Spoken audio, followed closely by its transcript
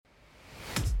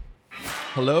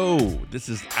Hello, this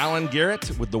is Alan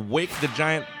Garrett with the Wake the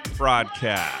Giant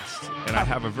broadcast, and I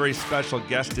have a very special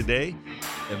guest today,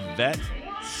 Yvette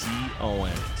C.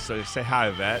 Owens. So say hi,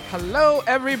 Yvette. Hello,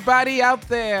 everybody out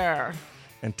there.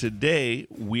 And today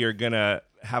we are going to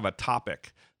have a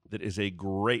topic that is a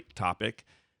great topic,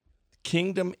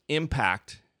 kingdom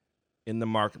impact in the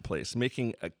marketplace,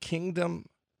 making a kingdom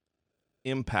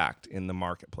impact in the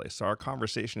marketplace. So our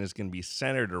conversation is going to be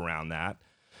centered around that.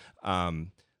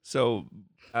 So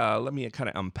let me kind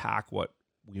of unpack what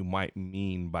we might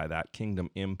mean by that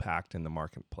kingdom impact in the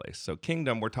marketplace. So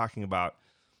kingdom, we're talking about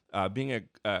being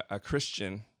a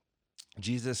Christian.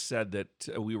 Jesus said that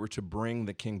we were to bring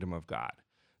the kingdom of God.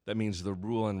 That means the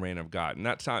rule and reign of God. And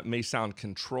that may sound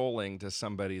controlling to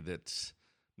somebody that's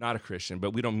not a Christian,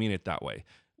 but we don't mean it that way.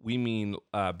 We mean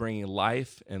bringing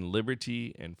life and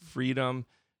liberty and freedom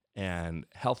and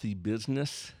healthy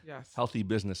business, healthy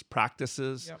business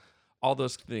practices, all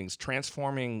those things,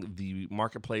 transforming the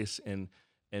marketplace and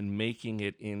making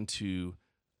it into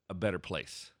a better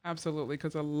place. Absolutely,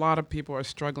 because a lot of people are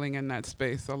struggling in that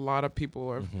space. A lot of people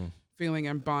are feeling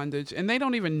in bondage, and they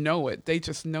don't even know it. They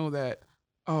just know that,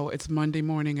 oh, it's Monday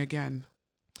morning again.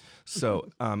 So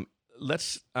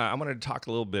I wanted to talk a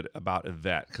little bit about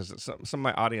Yvette, because some of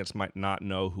my audience might not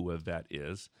know who Yvette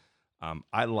is.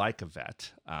 I like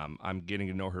Yvette. I'm getting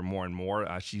to know her more and more.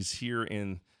 She's here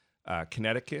in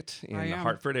Connecticut, in the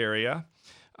Hartford area.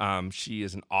 She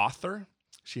is an author.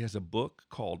 She has a book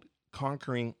called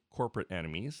Conquering Corporate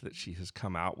Enemies that she has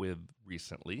come out with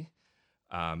recently.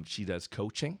 She does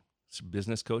coaching,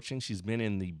 business coaching. She's been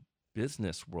in the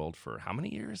business world for how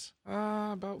many years?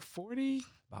 About 40.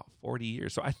 About 40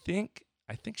 years. So I think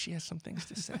she has some things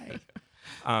to say.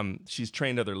 She's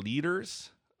trained other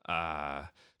leaders.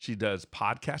 She does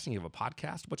podcasting. You have a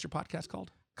podcast. What's your podcast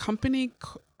called? Company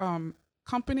Culture.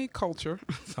 Company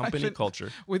Culture.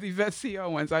 With Yvette C.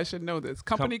 Owens. I should know this.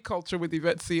 Company Culture with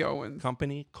Yvette C. Owens.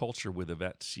 Company Culture with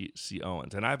Yvette C.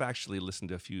 Owens. And I've actually listened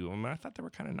to a few of them. I thought they were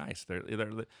kind of nice.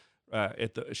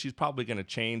 She's probably going to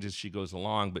change as she goes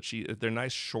along, but they're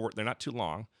nice, short. They're not too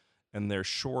long, and they're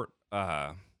short,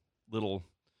 little.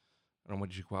 I don't know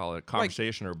what you call it,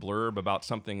 conversation or blurb about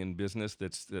something in business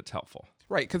that's helpful.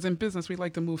 Right, because in business we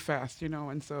like to move fast,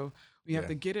 and so we have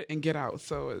to get it and get out.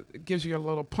 So it gives you a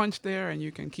little punch there, and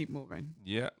you can keep moving.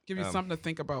 Yeah, give you something to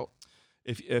think about.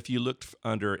 If you looked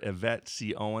under Yvette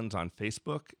C. Owens on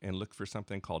Facebook and look for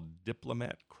something called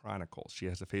Diplomat Chronicles, she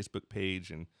has a Facebook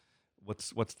page, and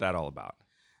what's that all about?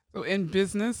 So in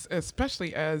business,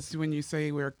 especially as when you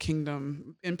say we're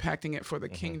kingdom, impacting it for the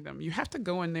kingdom, you have to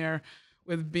go in there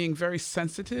with being very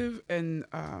sensitive and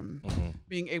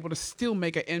being able to still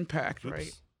make an impact,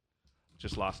 right?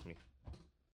 Just lost me.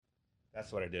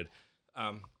 That's what I did.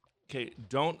 Okay,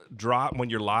 don't drop,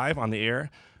 when you're live on the air,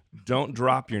 don't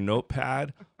drop your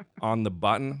notepad on the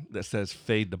button that says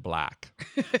fade to black.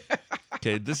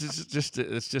 Okay, this is just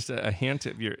a hint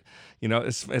of your,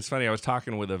 it's funny. I was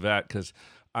talking with Yvette because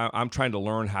I'm trying to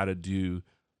learn how to do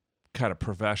kind of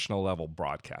professional level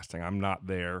broadcasting. I'm not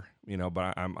there,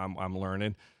 but I'm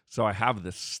learning. So I have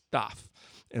this stuff,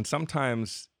 and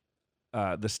sometimes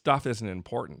the stuff isn't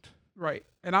important. Right.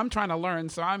 And I'm trying to learn,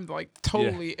 so I'm like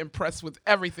totally impressed with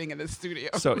everything in the studio.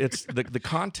 So it's the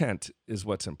content is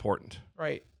what's important.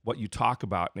 Right. What you talk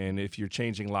about, and if you're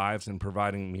changing lives and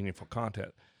providing meaningful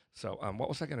content. So what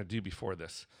was I going to do before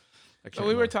this? So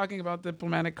we were talking about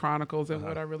Diplomatic Chronicles and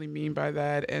what I really mean by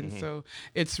that. And so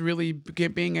it's really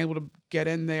being able to get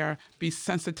in there, be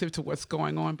sensitive to what's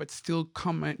going on, but still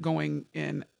going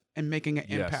in and making an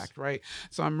impact, right?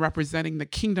 So I'm representing the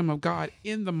kingdom of God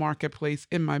in the marketplace,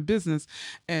 in my business,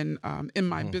 and in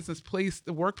my business place,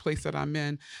 the workplace that I'm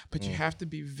in. But you have to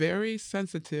be very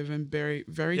sensitive and very,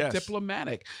 very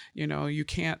diplomatic. You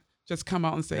can't just come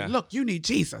out and say, look, you need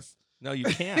Jesus. No, you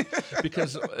can't.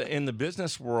 Because in the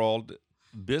business world,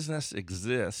 business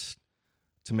exists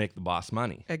to make the boss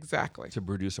money. Exactly. To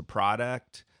produce a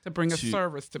product. To bring a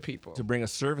service to people. To bring a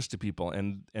service to people.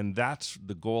 And that's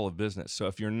the goal of business. So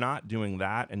if you're not doing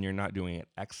that and you're not doing it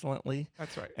excellently.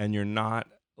 That's right. And you're not,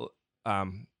 we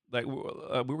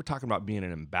were talking about being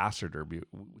an ambassador.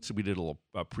 So we did a little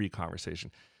pre-conversation.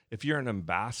 If you're an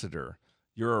ambassador,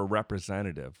 you're a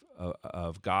representative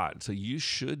of God. So you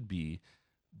should be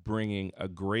bringing a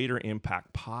greater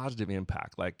impact, positive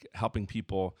impact, like helping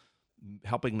people,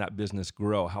 helping that business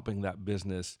grow, helping that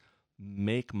business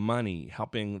make money,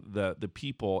 helping the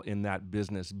people in that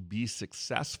business be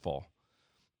successful.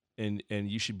 And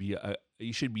you should be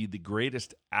the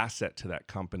greatest asset to that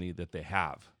company that they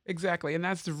have. Exactly. And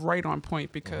that's right on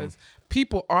point, because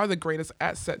people are the greatest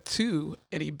asset to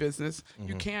any business.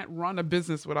 You can't run a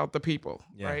business without the people,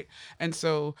 right? And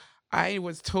so I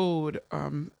was told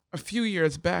a few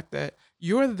years back that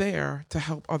you're there to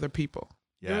help other people.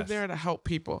 You're Yes. there to help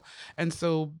people. And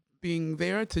so being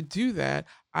there to do that,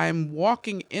 I'm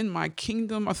walking in my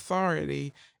kingdom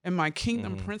authority and my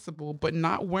kingdom Mhm. principle, but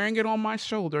not wearing it on my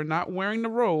shoulder, not wearing the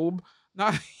robe,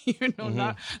 not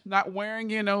Mhm. not wearing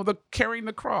the carrying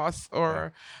the cross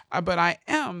Yeah. but I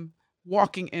am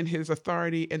walking in his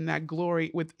authority and that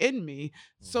glory within me,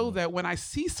 so Mhm. that when I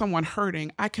see someone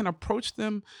hurting, I can approach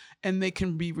them and they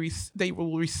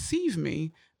will receive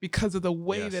me because of the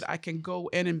way Yes. that I can go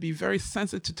in and be very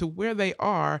sensitive to where they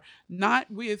are,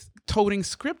 not with toting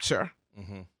scripture,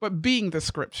 Mhm. but being the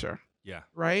scripture, Yeah.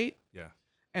 right? Yeah.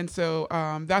 And so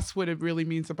that's what it really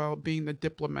means about being the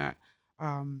diplomat.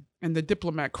 And the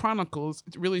Diplomat Chronicles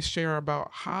really share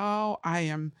about how I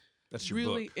am That's your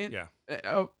really book. in. Yeah.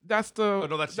 That's Oh the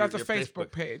no, that's that's a your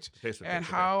Facebook page, Facebook and page.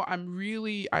 Okay. how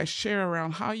I share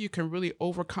around how you can really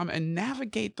overcome and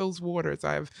navigate those waters.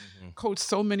 I've Mhm. coached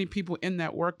so many people in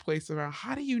that workplace around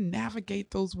how do you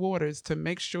navigate those waters to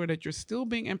make sure that you're still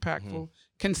being impactful,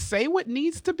 can say what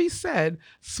needs to be said,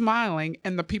 smiling,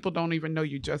 and the people don't even know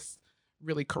you just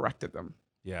really corrected them.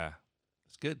 Yeah.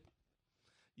 It's good.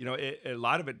 A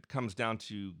lot of it comes down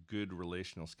to good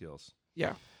relational skills.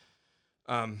 Yeah.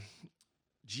 Um,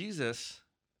 Jesus,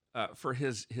 for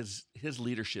his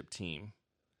leadership team,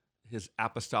 his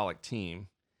apostolic team,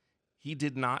 he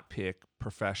did not pick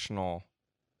professional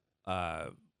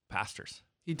pastors.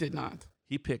 He did not.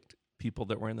 He picked people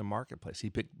that were in the marketplace. He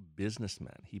picked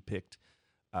businessmen. He picked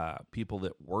people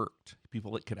that worked,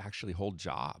 people that could actually hold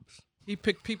jobs. He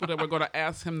picked people that were going to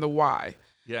ask him the why.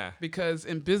 Yeah. Because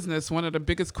in business, one of the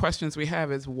biggest questions we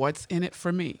have is what's in it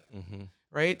for me? Mm-hmm.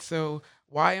 Right? So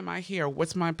why am I here?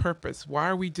 What's my purpose? Why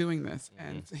are we doing this?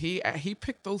 Mm-hmm. And he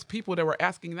picked those people that were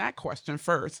asking that question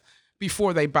first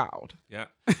before they bowed. Yeah.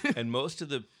 And most of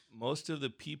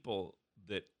the people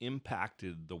that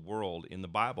impacted the world in the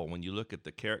Bible, when you look at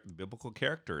the biblical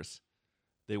characters,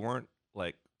 they weren't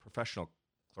like professional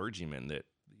clergymen that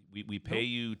we pay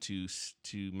you to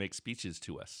make speeches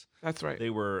to us. That's right. They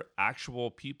were actual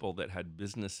people that had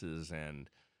businesses and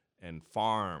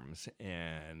farms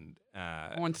and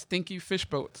On stinky fish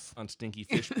boats. on stinky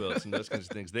fish boats and those kinds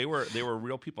of things. They were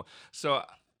real people. So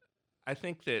I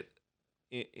think that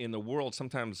in the world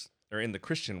sometimes, or in the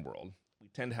Christian world, we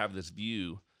tend to have this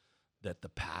view that the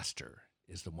pastor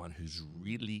is the one who's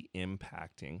really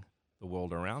impacting the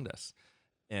world around us.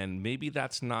 And maybe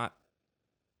that's not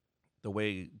the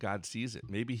way God sees it.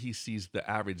 Maybe he sees the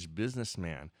average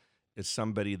businessman as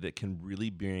somebody that can really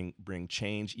bring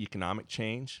change, economic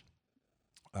change.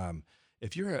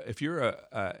 If you're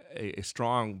a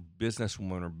strong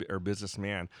businesswoman or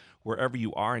businessman, wherever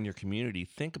you are in your community,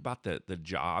 think about the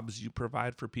jobs you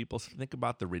provide for people. Think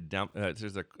about the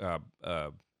there's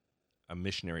a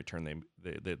missionary term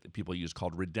that people use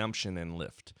called redemption and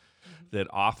lift. Mm-hmm. That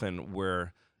often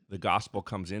where the gospel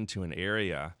comes into an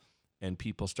area and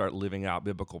people start living out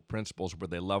biblical principles where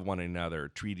they love one another,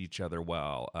 treat each other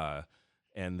well,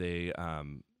 and they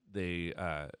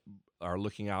are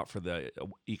looking out for the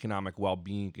economic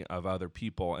well-being of other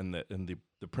people, and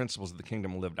the principles of the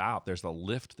kingdom lived out. There's a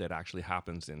lift that actually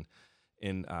happens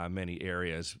in many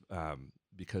areas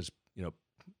because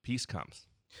peace comes.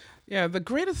 Yeah, the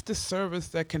greatest disservice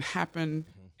that can happen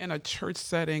in a church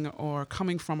setting or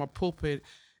coming from a pulpit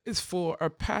is for a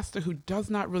pastor who does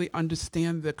not really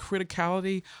understand the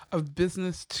criticality of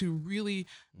business to really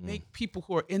make people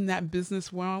who are in that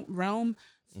business realm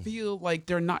feel like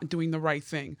they're not doing the right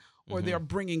thing, or they're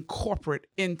bringing corporate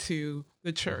into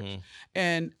the church.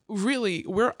 And really,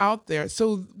 we're out there.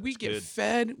 So we get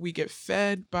fed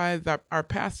by our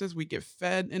pastors, we get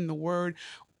fed in the word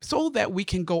so that we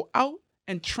can go out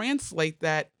and translate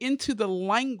that into the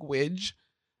language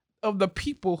of the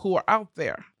people who are out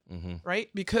there. Right?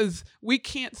 Because we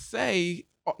can't say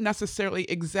necessarily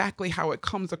exactly how it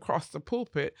comes across the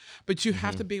pulpit, but you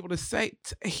have to be able to say,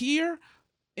 hear,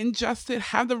 ingest it,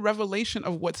 have the revelation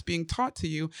of what's being taught to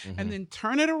you, and then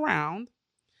turn it around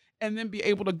and then be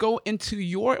able to go into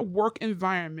your work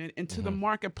environment, into the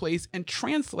marketplace, and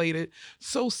translate it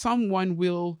so someone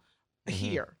will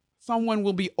hear. Someone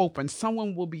will be open,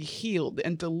 someone will be healed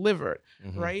and delivered,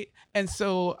 right? And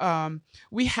so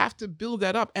we have to build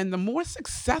that up. And the more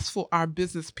successful our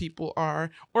business people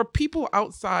are, or people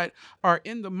outside are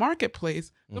in the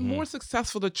marketplace, the more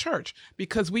successful the church,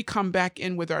 because we come back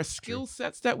in with our skill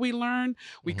sets that we learn.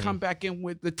 We come back in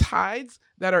with the tides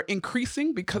that are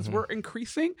increasing because we're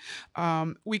increasing.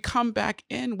 We come back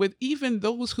in with even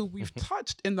those who we've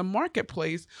touched in the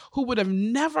marketplace who would have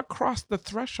never crossed the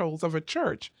thresholds of a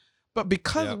church. But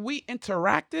because we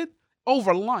interacted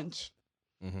over lunch,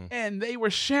 and they were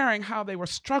sharing how they were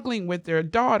struggling with their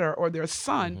daughter or their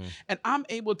son, and I'm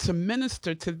able to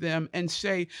minister to them and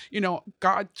say,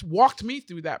 God walked me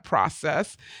through that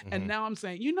process, and now I'm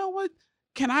saying, you know what,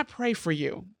 can I pray for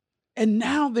you? And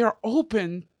now they're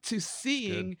open to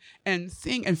seeing and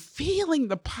feeling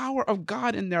the power of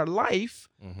God in their life,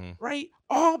 right?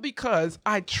 All because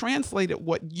I translated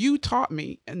what you taught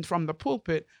me and from the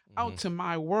pulpit out to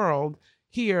my world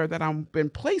here that I've been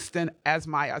placed in as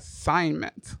my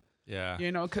assignment. Yeah.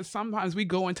 Because sometimes we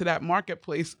go into that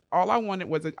marketplace. All I wanted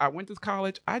was I went to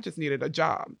college. I just needed a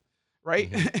job, right?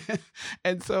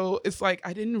 And so it's like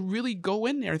I didn't really go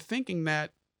in there thinking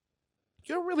that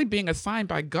you're really being assigned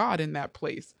by God in that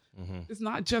place. It's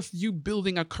not just you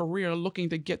building a career looking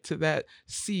to get to that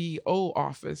CEO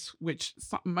office, which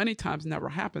many times never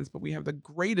happens, but we have the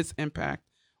greatest impact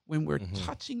when we're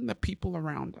touching the people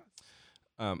around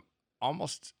us.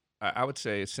 Almost, I would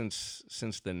say since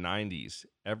the 90s,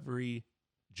 every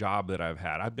job that I've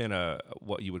had, I've been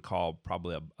what you would call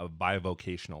probably a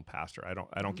bivocational pastor.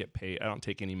 I don't get paid. I don't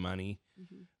take any money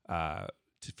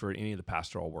for any of the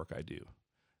pastoral work I do.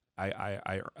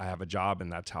 I have a job,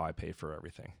 and that's how I pay for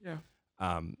everything.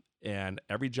 Yeah. And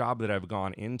every job that I've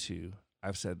gone into,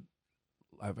 I've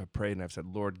prayed and I've said,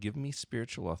 Lord, give me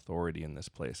spiritual authority in this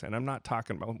place. And I'm not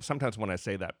talking about, sometimes when I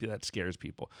say that scares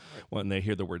people. Right. When they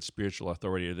hear the word spiritual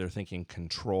authority, they're thinking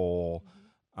control.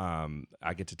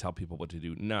 I get to tell people what to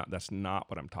do. No, that's not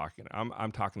what I'm talking.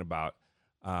 I'm talking about,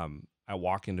 I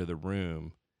walk into the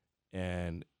room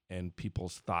and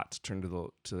people's thoughts turn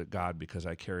to God because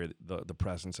I carry the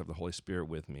presence of the Holy Spirit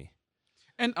with me.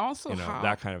 And also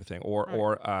that kind of thing.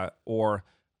 Or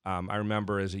I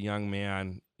remember as a young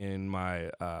man in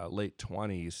my late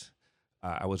 20s,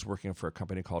 I was working for a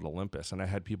company called Olympus, and I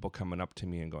had people coming up to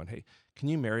me and going, "Hey, can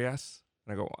you marry us?"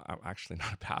 And I go, "I'm actually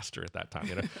not a pastor at that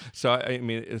time." So I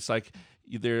mean, it's like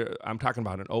I'm talking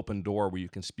about an open door where you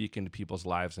can speak into people's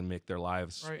lives and make their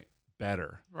lives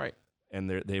better. Right. And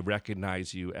they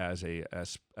recognize you as a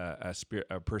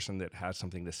person that has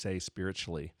something to say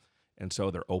spiritually, and so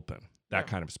they're open. That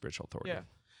kind of spiritual authority. Yeah,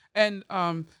 and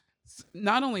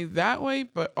not only that way,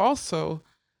 but also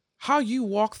how you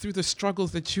walk through the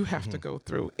struggles that you have to go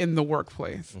through in the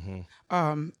workplace.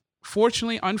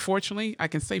 Fortunately, unfortunately, I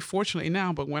can say fortunately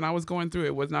now, but when I was going through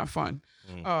it was not fun.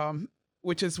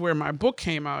 Which is where my book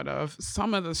came out of.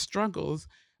 Some of the struggles.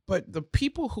 But the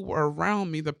people who were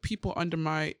around me, the people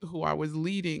who I was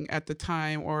leading at the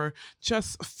time, or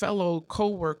just fellow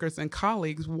coworkers and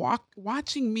colleagues,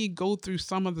 watching me go through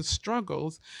some of the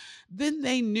struggles, then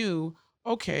they knew,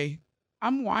 okay,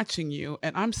 I'm watching you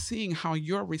and I'm seeing how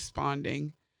you're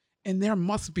responding, and there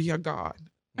must be a God.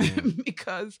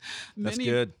 Because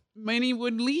many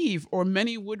would leave, or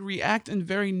many would react in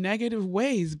very negative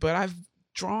ways. But I've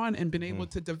drawn and been able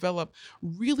to develop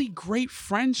really great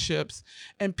friendships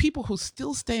and people who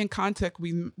still stay in contact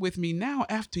with me now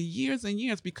after years and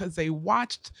years because they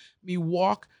watched me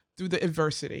walk through the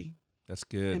adversity. That's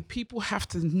good. And people have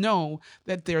to know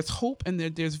that there's hope and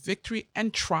there's victory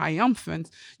and triumphant.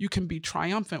 You can be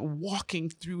triumphant walking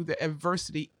through the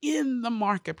adversity in the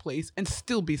marketplace and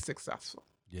still be successful.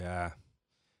 Yeah.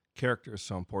 Character is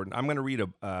so important. I'm going to read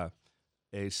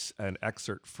an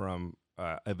excerpt from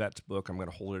Yvette's book. I'm going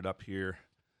to hold it up here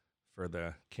for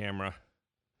the camera.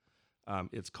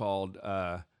 It's called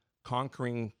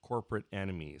Conquering Corporate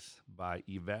Enemies by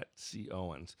Yvette C.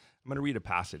 Owens. I'm going to read a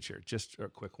passage here, just a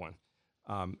quick one.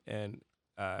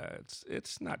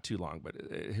 It's not too long, but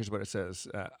here's what it says.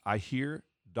 I hear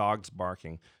dogs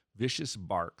barking, vicious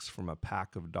barks from a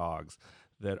pack of dogs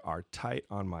that are tight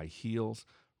on my heels,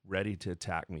 ready to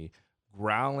attack me,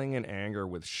 growling in anger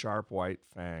with sharp white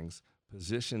fangs,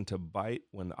 positioned to bite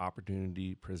when the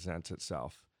opportunity presents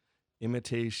itself.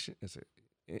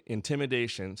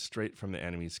 Intimidation straight from the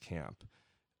enemy's camp,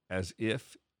 as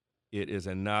if it is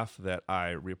enough that I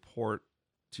report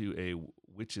to a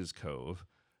witch's cove.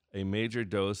 A major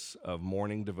dose of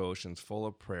morning devotions full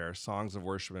of prayer, songs of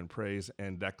worship and praise,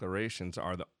 and declarations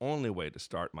are the only way to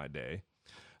start my day.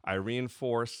 I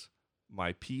reinforce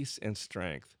my peace and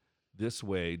strength this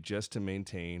way just to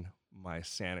maintain my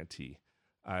sanity.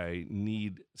 I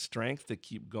need strength to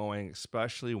keep going,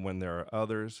 especially when there are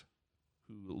others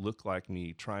who look like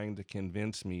me trying to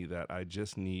convince me that I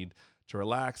just need to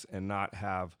relax and not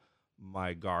have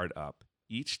my guard up.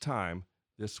 Each time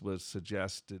this was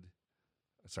suggested,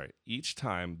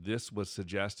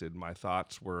 my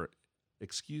thoughts were,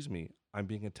 excuse me, I'm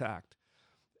being attacked.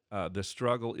 The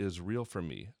struggle is real for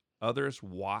me. Others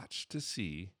watch to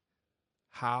see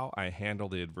how I handle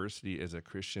the adversity as a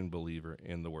Christian believer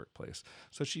in the workplace.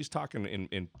 So she's talking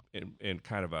in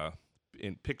kind of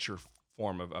in picture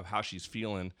form of how she's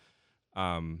feeling.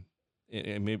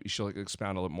 And maybe she'll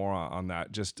expound a little more on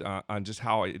that, just on just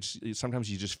how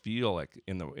sometimes you just feel like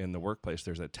in the workplace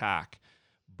there's attack,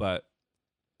 but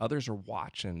others are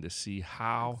watching to see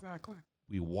how Exactly.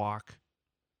 we walk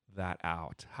that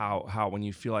out. How when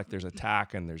you feel like there's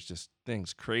attack and there's just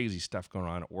crazy stuff going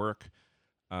on at work,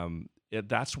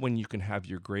 that's when you can have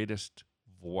your greatest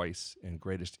voice and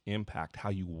greatest impact, how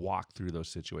you walk through those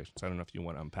situations. I don't know if you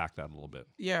want to unpack that a little bit.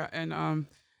 Yeah, and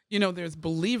there's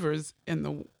believers in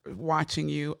the watching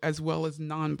you as well as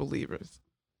non-believers,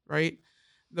 right?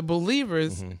 The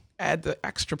believers add the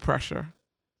extra pressure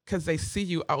because they see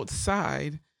you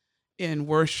outside in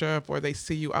worship, or they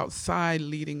see you outside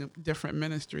leading different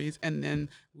ministries, and then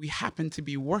we happen to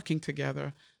be working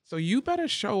together. So you better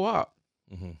show up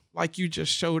like you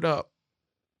just showed up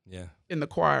in the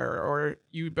choir, or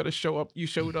you better show up. You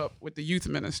showed up with the youth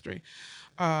ministry.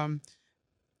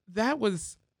 That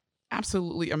was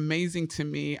absolutely amazing to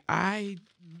me. I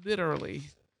literally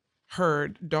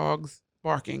heard dogs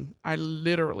barking.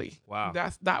 Wow.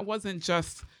 That wasn't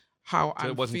just how So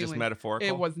I'm it wasn't just feeling. metaphorical?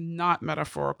 It was not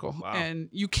metaphorical. Wow. And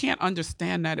you can't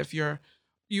understand that if you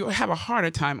have a harder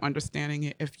time understanding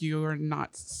it if you're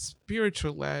not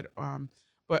spiritual led.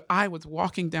 But I was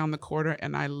walking down the corridor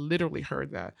and I literally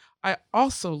heard that. I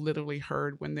also literally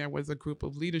heard when there was a group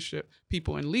of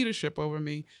people in leadership over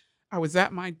me. I was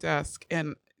at my desk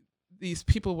and these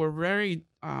people were very,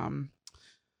 I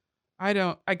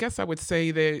guess I would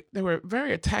say they were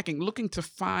very attacking, looking to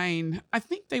find, I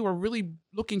think they were really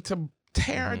looking to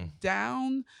tear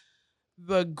down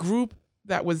the group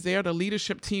that was there. The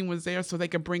leadership team was there so they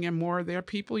could bring in more of their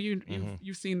people.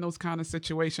 You've seen those kind of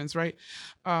situations, right?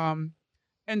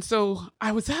 And so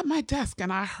I was at my desk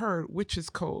and I heard Witches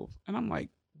Cove and I'm like,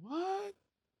 what?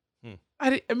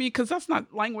 I mean, because that's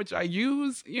not language I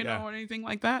use, or anything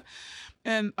like that.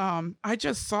 And I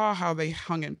just saw how they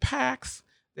hung in packs.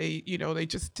 They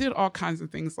just did all kinds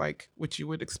of things like what you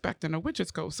would expect in a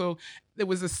Witches Cove. So it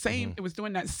was the same. It was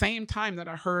during that same time that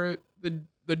I heard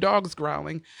the dogs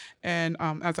growling, and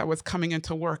as I was coming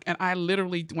into work, and I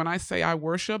literally, when I say I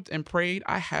worshiped and prayed,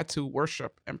 I had to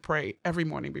worship and pray every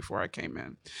morning before I came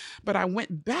in. But I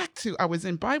went back I was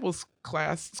in Bible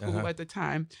school at the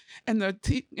time, and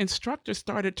the instructor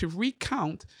started to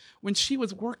recount when she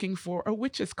was working for a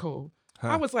Witches Cove.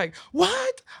 I was like,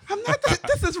 what? I'm not,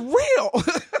 this is real.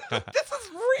 This is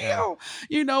real,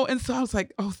 And so I was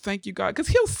like, oh, thank you, God. Because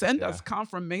he'll send us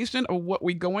confirmation of what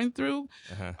we're going through.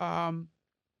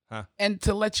 And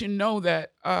to let you know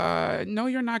that, no,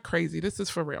 you're not crazy. This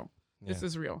is for real. This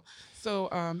is real. So,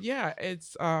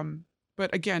 it's,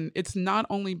 but again, it's not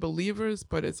only believers,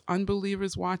 but it's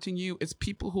unbelievers watching you. It's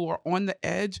people who are on the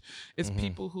edge. It's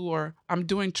people who I'm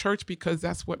doing church because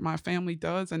that's what my family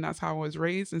does and that's how I was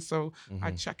raised. And so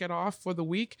I check it off for the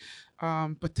week,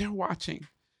 but they're watching.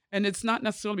 And it's not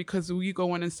necessarily because we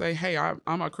go in and say, hey,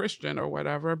 I'm a Christian or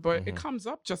whatever, but it comes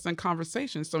up just in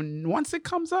conversation. So once it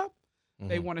comes up,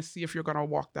 they want to see if you're going to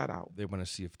walk that out. They want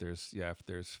to see if there's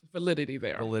validity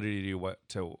there. Validity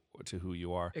to who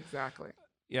you are. Exactly.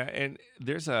 Yeah, and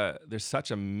there's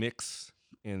such a mix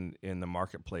in the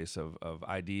marketplace of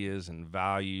ideas and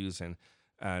values, and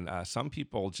some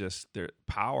people just, their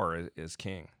power is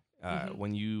king.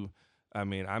 When you, I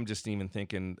mean, I'm just even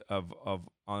thinking of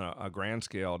on a grand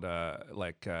scale, there's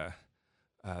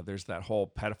that whole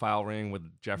pedophile ring with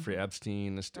Jeffrey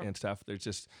Epstein and stuff.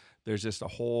 There's just a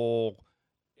whole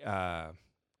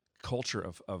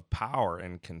culture of power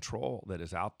and control that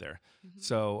is out there.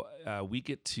 So we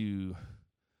get to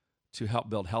help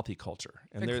build healthy culture,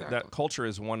 and that culture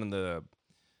is one of the.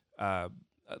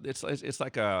 It's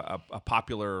like a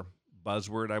popular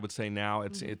buzzword, I would say now.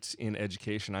 It's in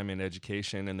education. I'm in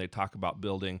education, and they talk about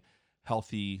building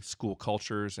healthy school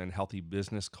cultures and healthy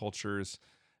business cultures,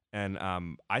 and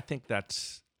I think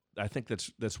that's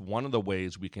one of the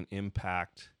ways we can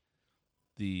impact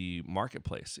the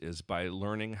marketplace is by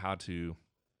learning how to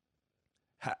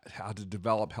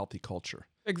develop healthy culture.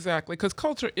 Exactly, because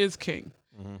culture is king.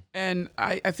 And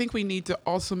I think we need to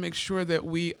also make sure that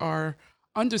we are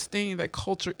understanding that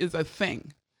culture is a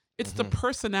thing. It's the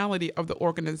personality of the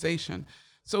organization.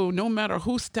 So no matter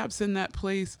who steps in that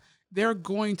place, they're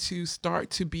going to start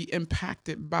to be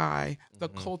impacted by the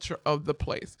culture of the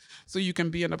place. So you can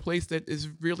be in a place that is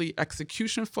really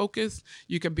execution focused.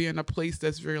 You can be in a place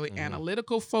that's really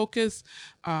analytical focused.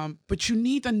 But you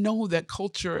need to know that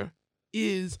culture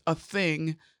is a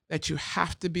thing that you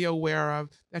have to be aware of,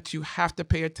 that you have to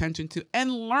pay attention to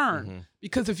and learn.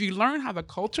 Because if you learn how the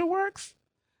culture works,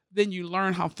 then you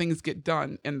learn how things get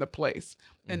done in the place.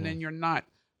 And then you're not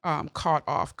caught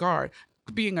off guard.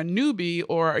 being a newbie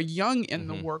or a young in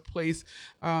the workplace,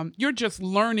 you're just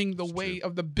learning the way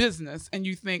of the business, and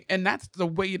you think, and that's the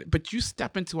way. But you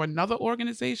step into another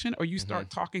organization, or you start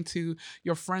talking to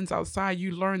your friends outside,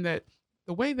 you learn that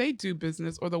the way they do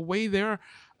business or the way their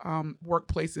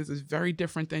workplaces is very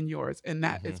different than yours, and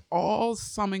that is all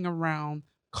summing around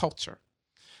culture.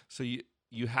 So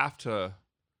you have to,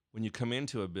 when you come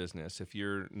into a business, if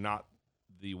you're not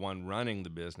the one running the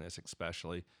business,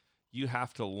 especially, you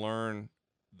have to learn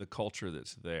the culture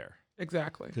that's there.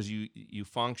 Exactly. Because you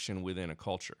function within a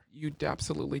culture. You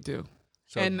absolutely do.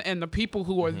 So, and the people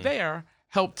who are there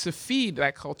help to feed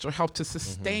that culture, help to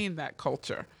sustain that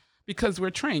culture. Because we're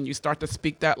trained. You start to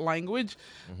speak that language.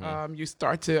 You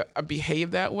start to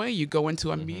behave that way. You go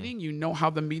into a meeting. You know how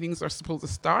the meetings are supposed to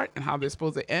start and how they're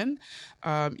supposed to end.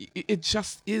 It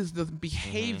just is the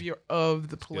behavior of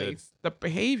the place, the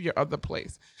behavior of the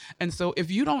place. And so if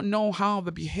you don't know how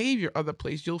the behavior of the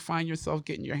place, you'll find yourself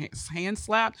getting your hand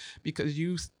slapped because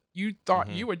you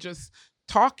thought you were just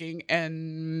talking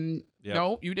and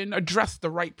no, you didn't address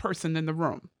the right person in the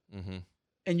room.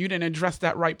 And you didn't address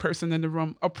that right person in the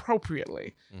room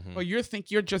appropriately. Or you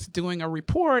think you're just doing a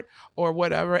report or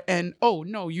whatever, and oh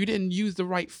no, you didn't use the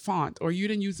right font, or you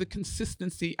didn't use the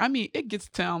consistency. I mean, it gets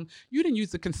down, you didn't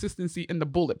use the consistency in the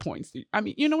bullet points. I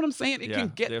mean, you know what I'm saying? It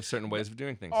can get, they have certain ways of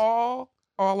doing things. All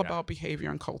about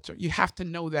behavior and culture. You have to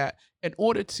know that in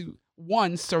order to,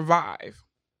 one, survive,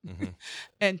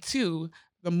 and two,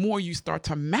 the more you start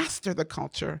to master the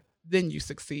culture, then you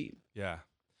succeed. Yeah.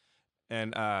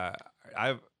 And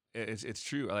it's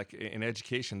true. Like in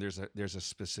education, there's a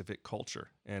specific culture,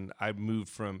 and I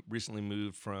recently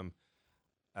moved from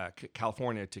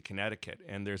California to Connecticut,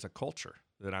 and there's a culture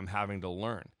that I'm having to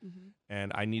learn,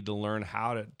 and I need to learn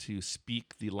how to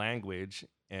speak the language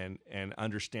and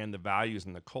understand the values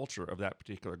and the culture of that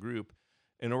particular group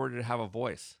in order to have a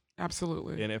voice.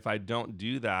 Absolutely. And if I don't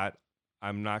do that,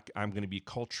 I'm going to be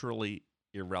culturally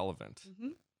irrelevant.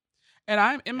 And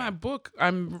I'm in my book,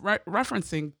 I'm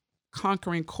referencing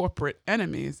Conquering Corporate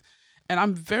Enemies. And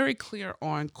I'm very clear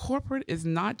on corporate is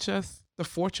not just the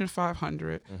Fortune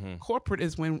 500. Corporate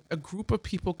is when a group of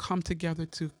people come together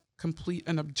to complete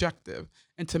an objective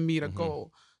and to meet a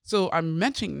goal. So I'm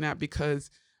mentioning that because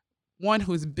one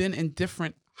who's been in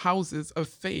different houses of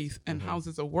faith and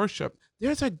houses of worship,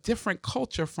 there's a different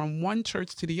culture from one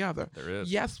church to the other. There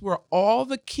is. Yes, we're all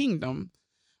the kingdom,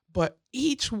 but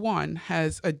each one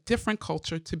has a different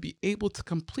culture to be able to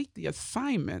complete the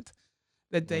assignment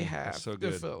that they have so to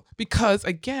good. fill. Because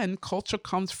again, culture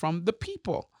comes from the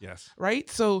people. Yes. Right?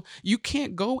 So you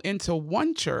can't go into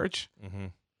one church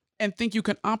and think you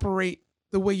can operate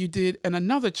the way you did in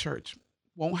another church.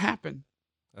 Won't happen.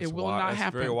 It will not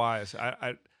happen. That's very wise.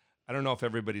 I don't know if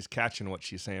everybody's catching what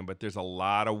she's saying, but there's a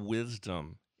lot of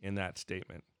wisdom in that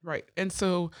statement. Right. And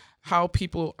so how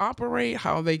people operate,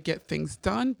 how they get things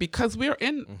done, because we're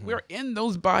in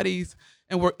those bodies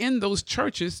and we're in those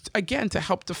churches, again, to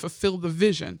help to fulfill the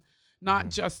vision, not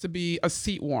just to be a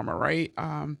seat warmer, right?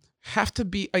 Have to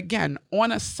be, again,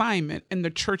 on assignment in the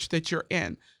church that you're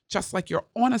in, just like you're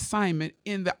on assignment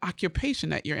in the occupation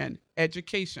that you're in,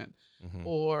 education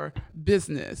or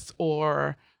business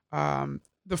or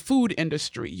the food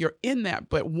industry. You're in that,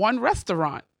 but one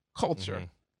restaurant culture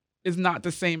is not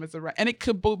the same as and it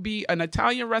could be an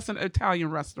Italian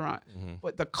restaurant,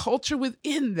 but the culture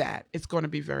within that is going to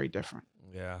be very different.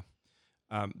 Yeah,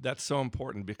 that's so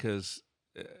important because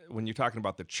when you're talking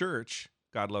about the church,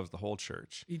 God loves the whole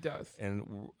church. He does,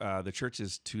 and the church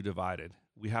is too divided.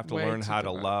 We have to Way learn too how to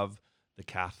divided. love the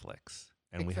Catholics,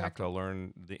 and we have Exactly. to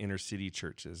learn the inner city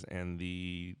churches and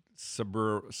the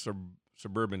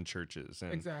suburban churches,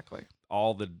 and Exactly.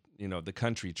 all the the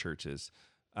country churches.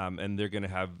 And they're going to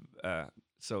have,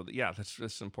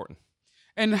 that's important.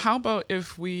 And how about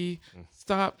if we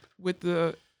stop with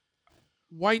the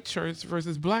white church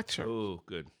versus black church? Oh,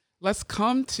 good. Let's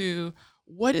come to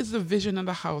what is the vision of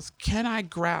the house? Can I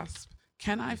grasp?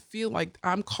 Can I feel like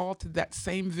I'm called to that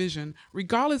same vision,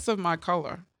 regardless of my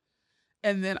color,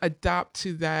 and then adopt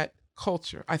to that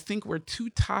culture? I think we're too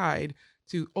tied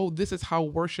to, this is how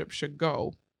worship should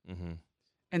go.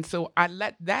 And so I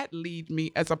let that lead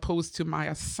me as opposed to my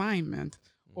assignment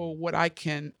or what I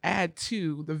can add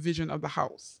to the vision of the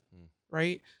house,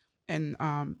 right? And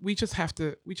we just have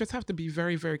to be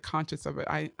very, very conscious of it.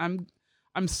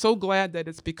 I'm so glad that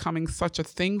it's becoming such a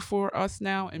thing for us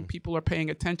now, and people are paying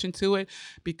attention to it,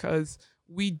 because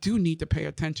we do need to pay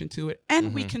attention to it,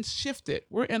 and we can shift it.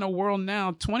 We're in a world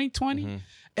now, 2020,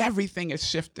 everything is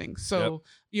shifting. So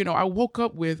I woke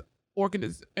up with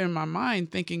in my mind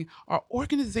thinking, are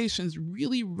organizations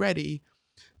really ready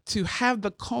to have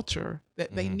the culture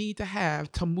that they need to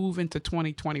have to move into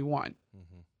 2021.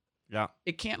 Yeah.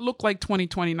 It can't look like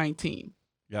 2019.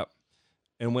 Yep.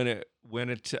 And when it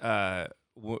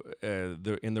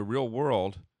in the real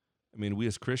world, I mean, we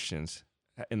as Christians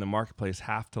in the marketplace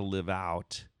have to live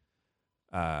out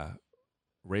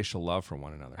racial love for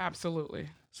one another. Absolutely.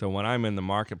 So when I'm in the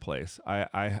marketplace,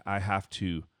 I have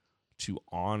to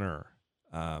honor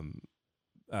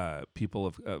people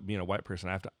of being a white person.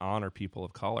 I have to honor people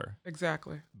of color.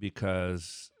 Exactly.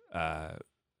 Because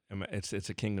it's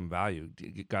a kingdom value.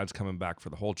 God's coming back for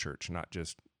the whole church, not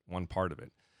just one part of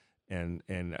it. And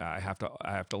I have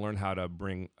to learn how to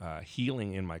bring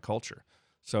healing in my culture.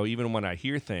 So even when I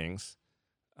hear things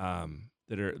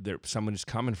that are someone who's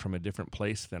coming from a different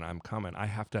place than I'm coming, I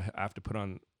have to put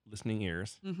on listening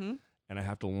ears, and I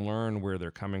have to learn where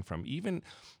they're coming from. Even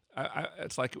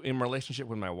it's like in relationship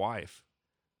with my wife,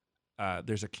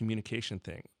 there's a communication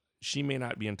thing. She may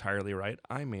not be entirely right.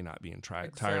 I may not be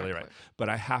entirely right. But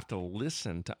I have to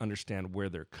listen to understand where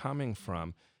they're coming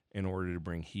from in order to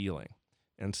bring healing.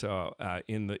 And so,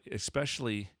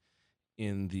 especially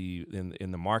in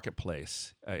the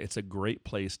marketplace, it's a great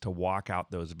place to walk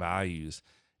out those values.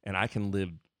 And I can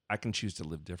choose to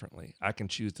live differently. I can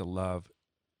choose to love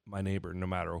my neighbor no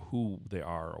matter who they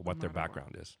are or what their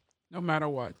background is. No matter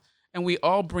what. And we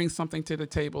all bring something to the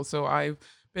table. So I've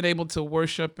been able to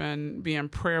worship and be in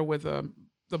prayer with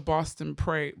the Boston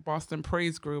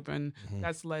Praise Group, and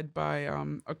that's led by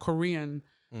a Korean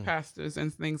pastors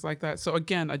and things like that. So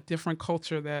again, a different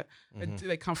culture that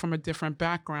they come from a different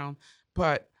background,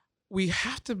 but we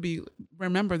have to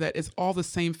remember that it's all the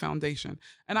same foundation.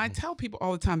 And I tell people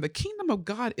all the time, the kingdom of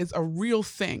God is a real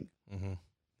thing.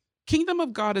 Kingdom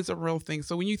of God is a real thing.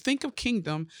 So when you think of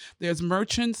kingdom, there's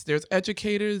merchants, there's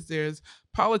educators, there's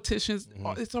politicians.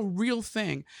 It's a real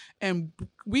thing. And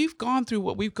we've gone through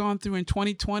what we've gone through in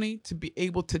 2020 to be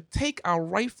able to take our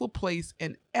rightful place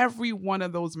in every one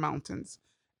of those mountains,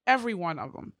 every one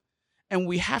of them. And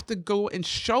we have to go and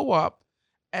show up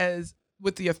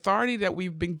with the authority that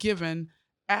we've been given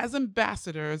as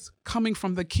ambassadors coming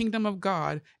from the kingdom of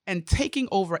God and taking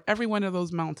over every one of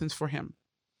those mountains for him.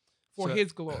 For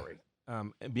his glory.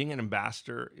 Being an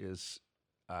ambassador is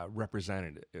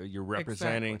representative. You're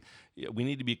representing. Exactly. We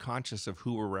need to be conscious of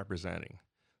who we're representing.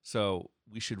 So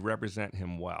we should represent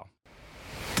him well.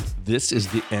 This is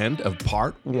the end of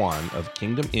part 1 of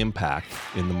Kingdom Impact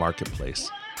in the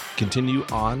Marketplace. Continue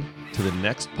on to the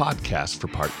next podcast for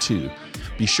part 2.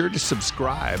 Be sure to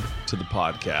subscribe to the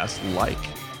podcast, like,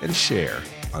 and share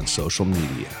on social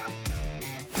media.